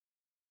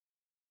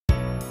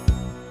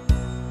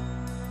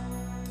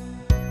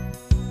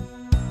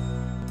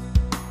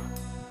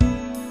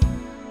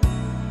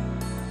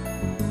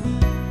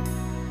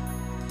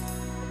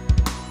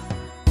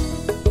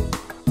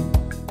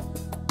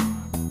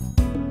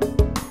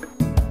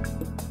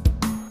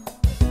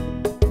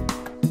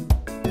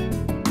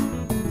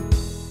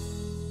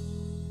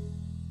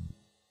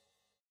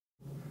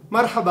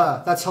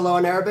Marhaba, that's hello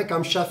in Arabic.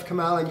 I'm Chef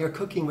Kamal and you're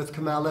cooking with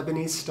Kamal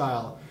Lebanese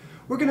style.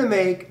 We're going to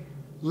make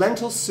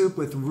lentil soup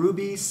with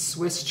ruby,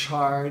 Swiss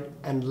chard,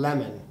 and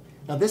lemon.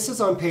 Now this is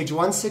on page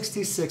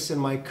 166 in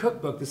my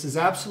cookbook. This is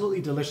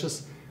absolutely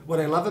delicious. What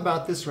I love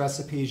about this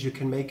recipe is you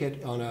can make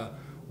it on a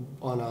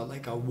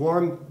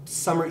warm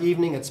summer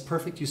evening. It's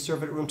perfect. You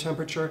serve it at room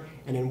temperature,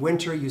 and in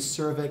winter you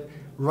serve it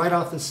right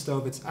off the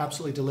stove. It's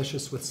absolutely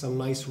delicious with some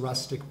nice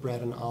rustic bread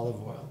and olive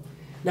oil.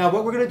 Now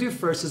what we're going to do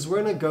first is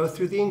we're going to go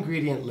through the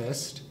ingredient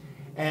list,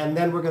 and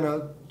then we're going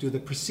to do the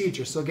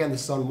procedure. So again,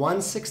 this is on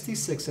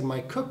 166 in my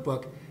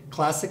cookbook,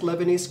 Classic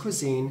Lebanese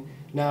Cuisine.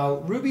 Now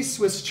ruby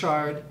Swiss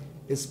chard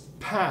is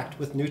packed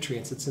with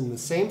nutrients. It's in the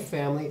same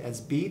family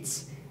as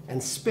beets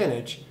and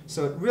spinach,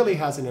 so it really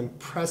has an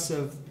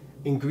impressive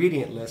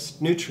ingredient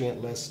list,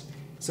 nutrient list.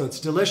 So it's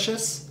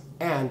delicious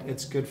and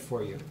it's good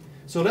for you.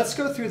 So let's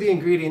go through the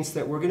ingredients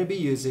that we're going to be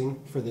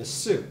using for this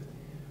soup.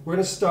 We're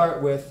going to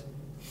start with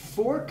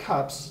 4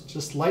 cups,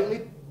 just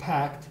lightly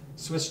packed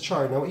Swiss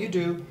chard. Now what you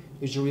do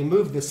is you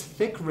remove this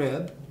thick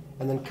rib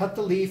and then cut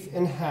the leaf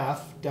in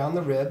half down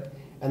the rib,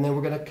 and then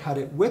we're going to cut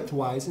it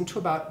widthwise into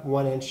about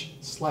 1-inch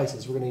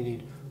slices. We're going to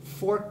need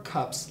 4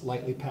 cups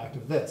lightly packed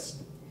of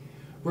this.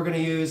 We're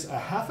going to use a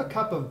half a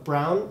cup of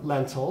brown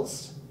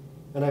lentils,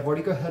 and I've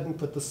already go ahead and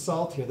put the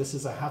salt here. This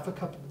is a half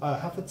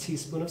a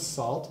teaspoon of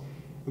salt.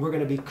 And we're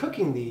going to be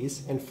cooking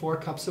these in 4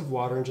 cups of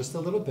water in just a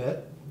little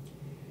bit.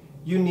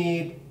 You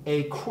need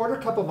a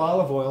 1/4 cup of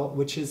olive oil,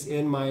 which is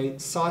in my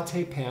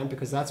saute pan,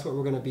 because that's what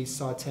we're going to be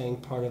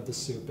sauteing part of the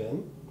soup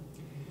in.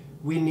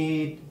 We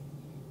need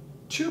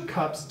 2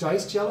 cups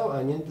diced yellow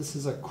onion. This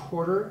is a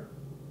 1/4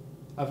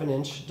 of an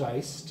inch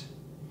diced.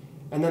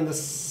 And then the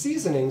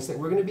seasonings that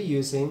we're going to be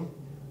using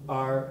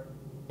are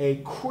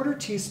a 1/4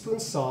 teaspoon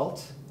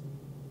salt,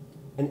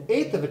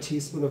 1/8 of a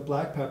teaspoon of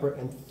black pepper,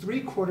 and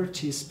 3/4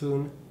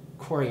 teaspoon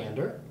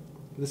coriander.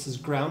 This is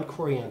ground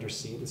coriander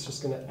seed. It's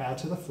just going to add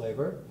to the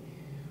flavor.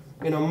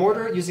 In a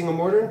mortar, using a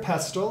mortar and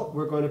pestle,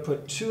 we're going to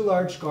put 2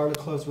 large garlic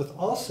cloves with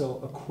also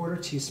a 1/4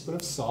 teaspoon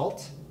of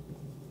salt.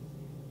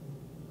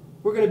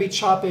 We're going to be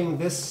chopping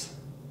this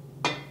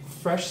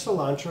fresh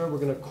cilantro. We're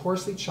going to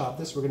coarsely chop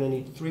this. We're going to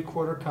need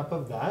 3/4 cup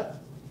of that.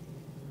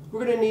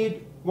 We're going to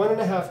need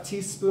 1½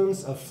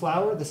 teaspoons of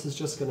flour. This is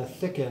just going to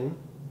thicken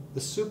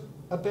the soup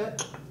a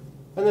bit.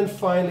 And then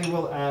finally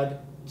we'll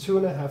add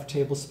 2½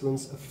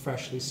 tablespoons of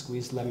freshly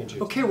squeezed lemon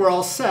juice. Okay, we're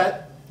all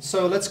set.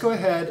 So let's go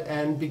ahead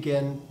and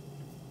begin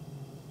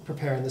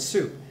preparing the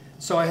soup.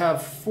 So I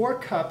have 4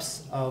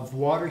 cups of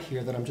water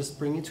here that I'm just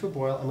bringing to a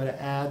boil. I'm going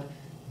to add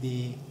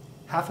the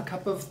half a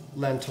cup of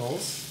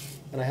lentils,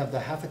 and I have the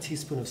half a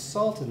teaspoon of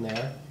salt in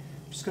there.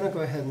 I'm just going to go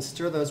ahead and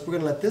stir those. We're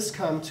going to let this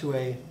come to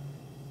a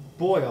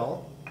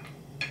boil,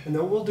 and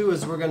then what we'll do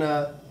is we're going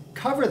to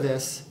cover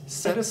this,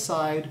 set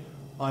aside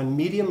on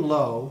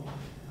medium-low,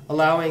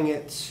 allowing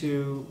it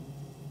to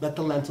let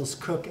the lentils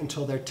cook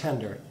until they're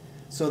tender.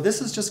 So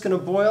this is just going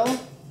to boil.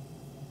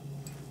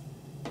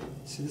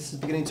 See, this is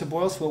beginning to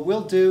boil, so what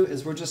we'll do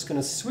is we're just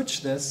going to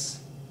switch this.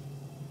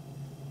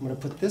 I'm going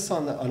to put this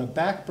on a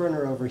back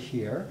burner over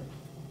here.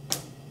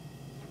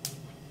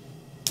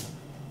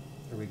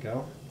 There we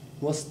go.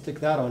 We'll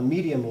stick that on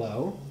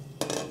medium-low,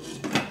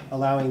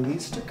 allowing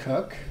these to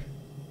cook.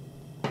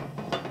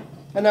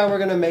 And now we're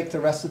going to make the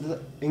rest of the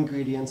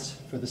ingredients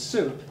for the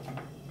soup.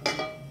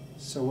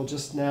 So we'll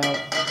just now,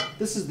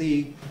 this is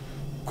the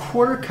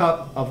 1/4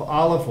 cup of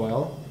olive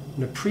oil. I'm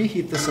going to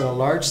preheat this in a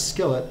large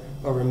skillet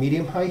over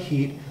medium-high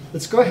heat.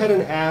 Let's go ahead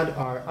and add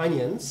our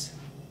onions.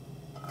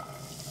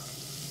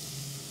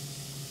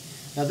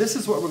 Now this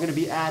is what we're going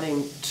to be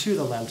adding to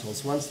the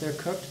lentils. Once they're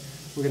cooked,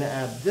 we're going to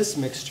add this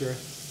mixture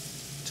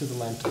to the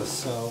lentils.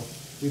 So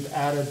we've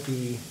added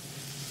the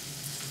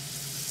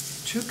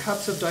 2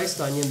 cups of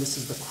diced onion. This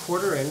is the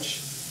 1/4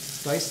 inch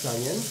diced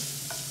onion.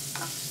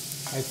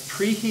 I've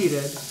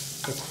preheated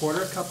the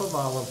 1/4 cup of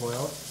olive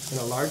oil in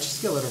a large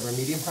skillet over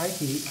medium-high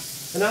heat.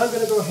 And now I'm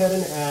going to go ahead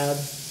and add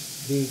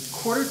the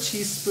 1/4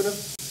 teaspoon of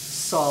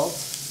salt,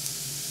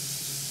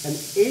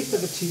 1/8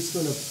 of a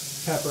teaspoon of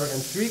pepper,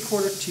 and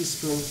 3/4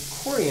 teaspoon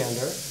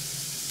coriander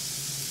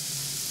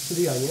to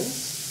the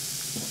onions.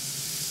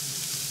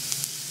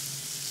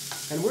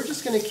 And we're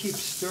just going to keep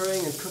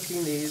stirring and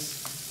cooking these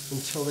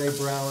until they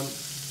brown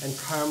and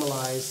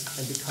caramelize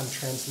and become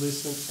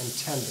translucent and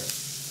tender.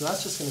 So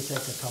that's just going to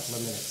take a couple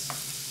of minutes.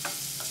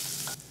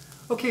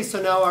 Okay, so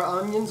now our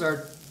onions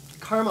are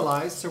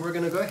caramelized, so we're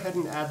going to go ahead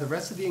and add the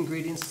rest of the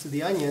ingredients to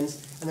the onions,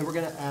 and then we're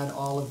going to add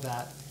all of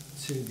that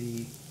to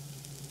the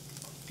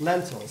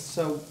lentils.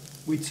 So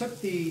we took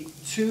the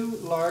 2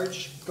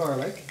 large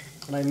garlic,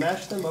 and I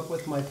mashed them up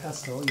with my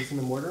pestle, using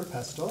the mortar and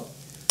pestle.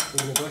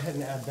 We're going to go ahead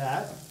and add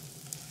that.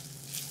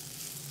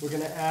 We're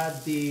going to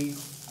add the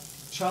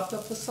chopped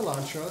up the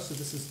cilantro, so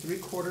this is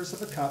 3/4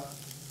 of a cup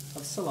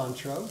of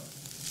cilantro.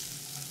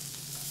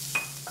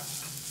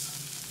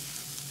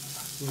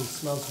 It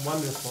smells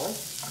wonderful.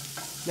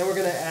 Then we're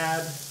going to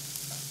add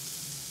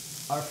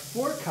our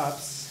 4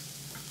 cups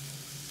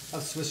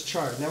of Swiss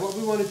chard. Now what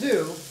we want to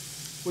do,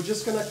 we're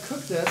just going to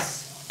cook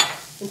this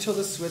until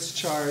the Swiss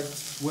chard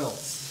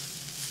wilts.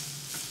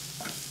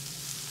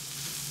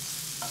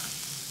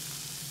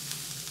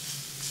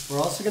 we're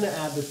also going to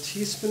add the 1.5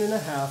 teaspoons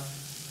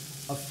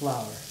of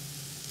flour.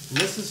 And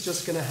this is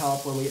just going to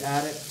help when we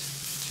add it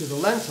to the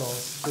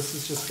lentils. This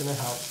is just going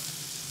to help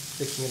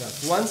thickening it up.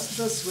 Once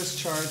the Swiss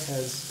chard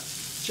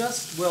has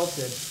just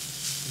wilted,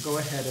 go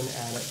ahead and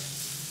add it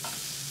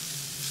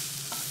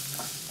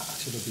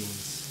to the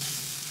beans.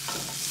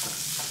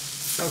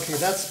 Okay,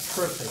 that's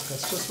perfect.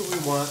 That's just what we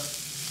want.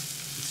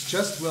 It's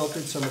just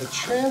wilted, so I'm going to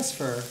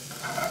transfer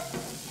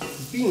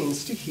the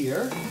beans to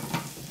here.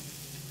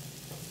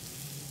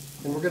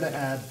 And we're going to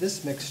add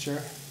this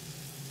mixture.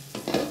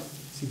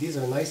 See, these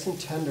are nice and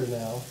tender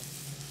now.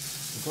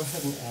 So go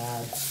ahead and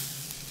add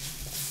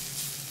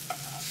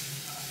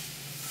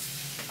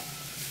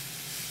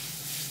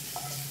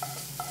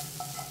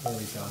there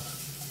we go.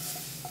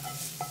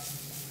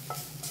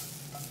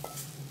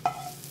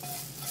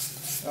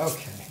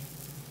 Okay.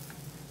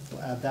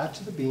 We'll add that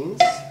to the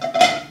beans.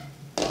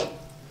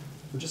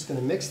 We're just going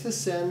to mix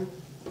this in, and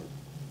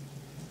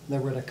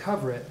then we're going to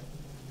cover it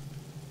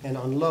and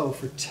on low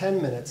for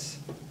 10 minutes,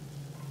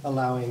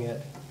 allowing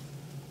it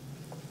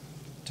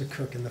to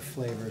cook and the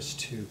flavors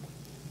to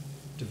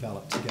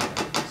develop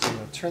together. So I'm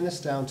going to turn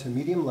this down to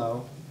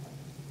medium-low,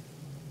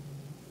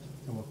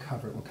 and we'll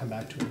cover it. We'll come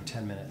back to it in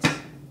 10 minutes.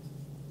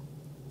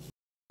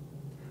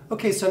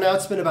 Okay, so now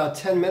it's been about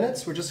 10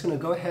 minutes. We're just going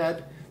to go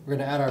ahead. We're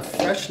going to add our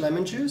fresh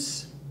lemon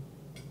juice.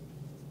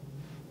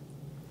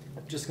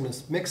 I'm just going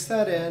to mix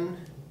that in,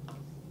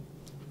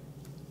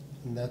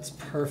 and that's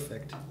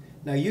perfect.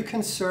 Now you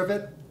can serve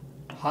it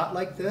hot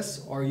like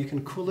this, or you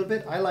can cool it a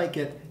bit. I like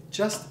it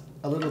just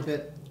a little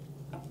bit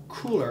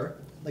cooler,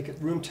 like at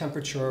room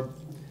temperature,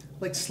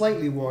 like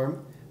slightly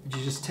warm. But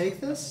you just take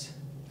this,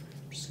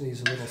 I'm just going to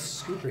use a little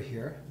scooper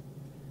here,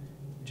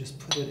 just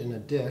put it in a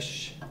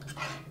dish.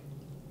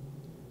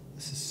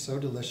 This is so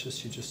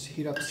delicious. You just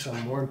heat up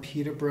some warm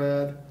pita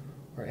bread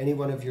or any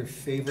one of your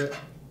favorite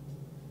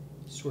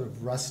sort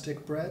of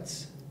rustic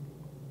breads.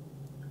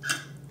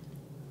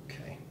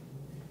 Okay,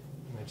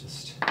 and I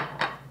just go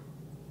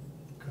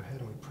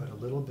ahead and we put a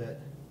little bit.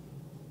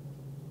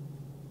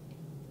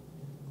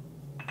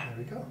 There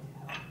we go.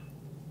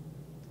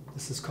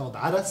 This is called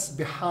adas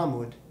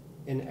bihamud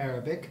in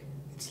Arabic.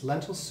 It's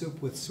lentil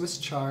soup with Swiss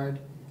chard,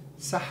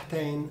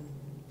 sahtain,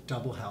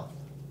 double health.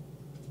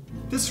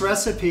 This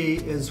recipe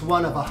is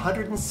one of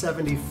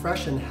 170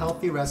 fresh and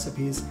healthy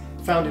recipes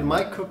found in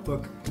my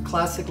cookbook,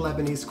 Classic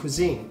Lebanese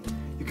Cuisine.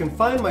 You can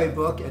find my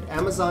book at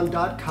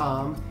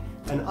Amazon.com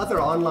and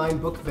other online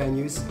book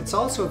venues. It's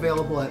also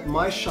available at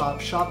my shop,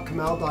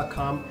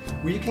 shopkamal.com,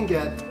 where you can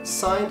get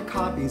signed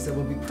copies that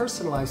will be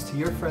personalized to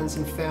your friends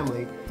and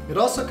family. It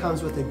also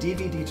comes with a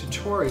DVD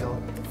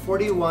tutorial,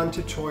 41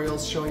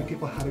 tutorials showing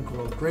people how to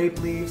grow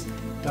grape leaves,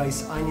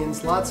 dice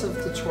onions, lots of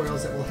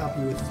tutorials that will help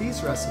you with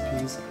these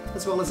recipes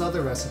as well as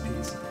other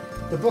recipes.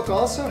 The book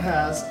also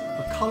has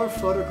a color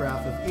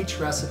photograph of each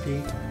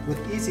recipe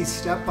with easy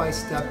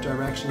step-by-step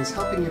directions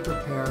helping you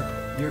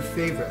prepare your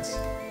favorites.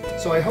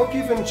 So I hope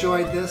you've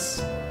enjoyed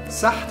this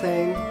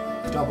sahtain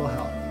double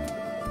health.